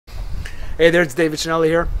Hey there, it's David Cinelli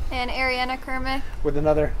here. And Ariana Kermick. With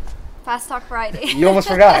another Fast Talk Friday. You almost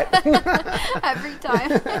forgot. Every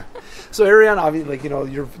time. So Ariana, obviously,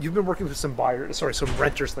 you've been working with some some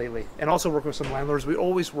renters lately, and also working with some landlords. We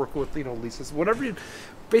always work with, leases, whatever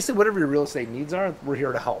your real estate needs are, we're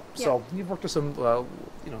here to help. Yeah. So you've worked with some,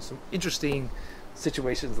 some interesting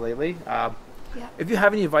situations lately. Yeah. If you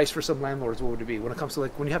have any advice for some landlords, what would it be when it comes to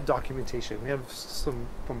when you have documentation? We have some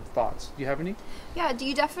thoughts. Do you have any? Yeah, do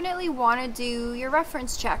you definitely want to do your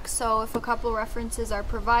reference check? So if a couple references are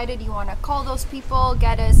provided, you want to call those people,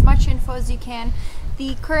 get as much info as you can.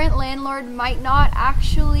 The current landlord might not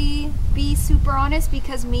actually be super honest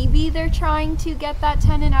because maybe they're trying to get that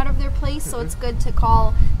tenant out of their place. So it's good to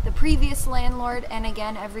call the previous landlord and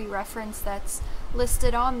again every reference that's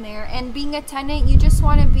listed on there. And being a tenant, you just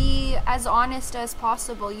want to be as honest as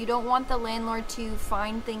possible. You don't want the landlord to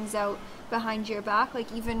find things out behind your back.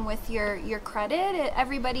 Like even with your credit,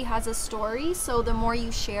 everybody has a story, so the more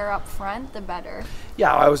you share up front, the better.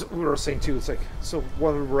 Yeah, we were saying too, so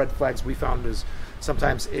one of the red flags we found is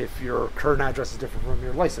sometimes if your current address is different from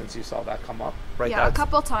your license, you saw that come up, right? Yeah, a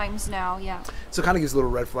couple times now, yeah. So it kind of gives a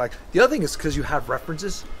little red flag. The other thing is because you have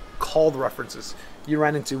references, call the references. You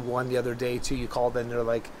ran into one the other day too, you called and they're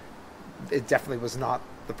like, it definitely was not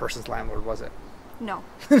the person's landlord, was it? No.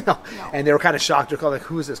 No. And they were kind of shocked. They're called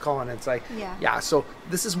who is this calling? And it's like, yeah. So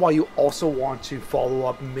this is why you also want to follow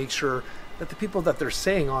up and make sure that the people that they're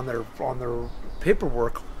saying on their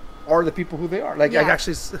paperwork are the people who they are. Like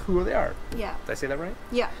actually who they are. Yeah. Did I say that right?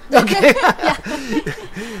 Yeah. Okay. Yeah.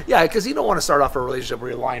 Yeah, because you don't want to start off a relationship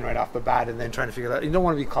where you're lying right off the bat and then trying to figure that out. You don't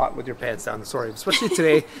want to be caught with your pants down. Sorry, especially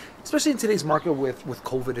today, especially in today's market with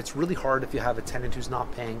COVID, it's really hard if you have a tenant who's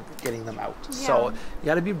not paying, getting them out. Yeah. So you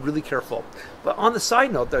got to be really careful. But on the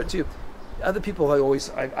side note there too, other people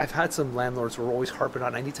I've had some landlords who are always harping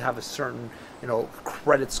on, I need to have a certain,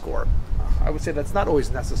 credit score. I would say that's not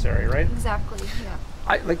always necessary, right? Exactly, yeah.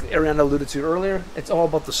 Like Ariana alluded to earlier, it's all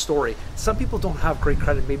about the story. Some people don't have great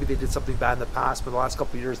credit. Maybe they did something bad in the past, but the last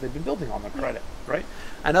couple of years they've been building on their credit, right?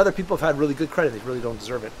 And other people have had really good credit. They really don't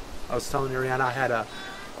deserve it. I was telling Ariana, I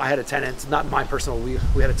had a tenant, not mine personally.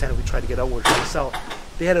 We had a tenant we tried to get out. We were trying to sell.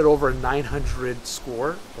 They had it over a 900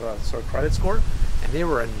 score, credit score, and they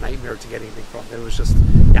were a nightmare to get anything from. It was just,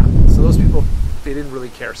 So those people, they didn't really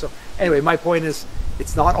care. So anyway, my point is,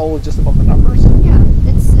 it's not always just about the numbers. Yeah,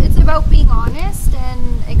 it's about being honest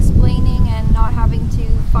and explaining and not having to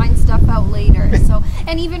find stuff out later. So,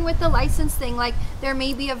 and even with the license thing, there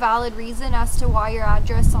may be a valid reason as to why your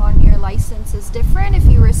address on your license is different. If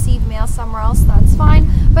you receive mail somewhere else, that's fine.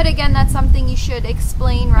 But again, that's something you should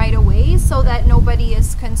explain right away so that nobody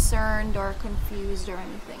is concerned or confused or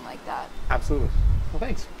anything like that. Absolutely. Well,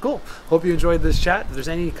 thanks. Cool. Hope you enjoyed this chat. If there's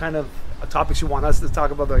any kind of topics you want us to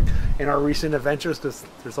talk about in our recent adventures, because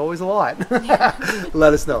there's always a lot,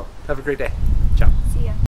 let us know. Have a great day.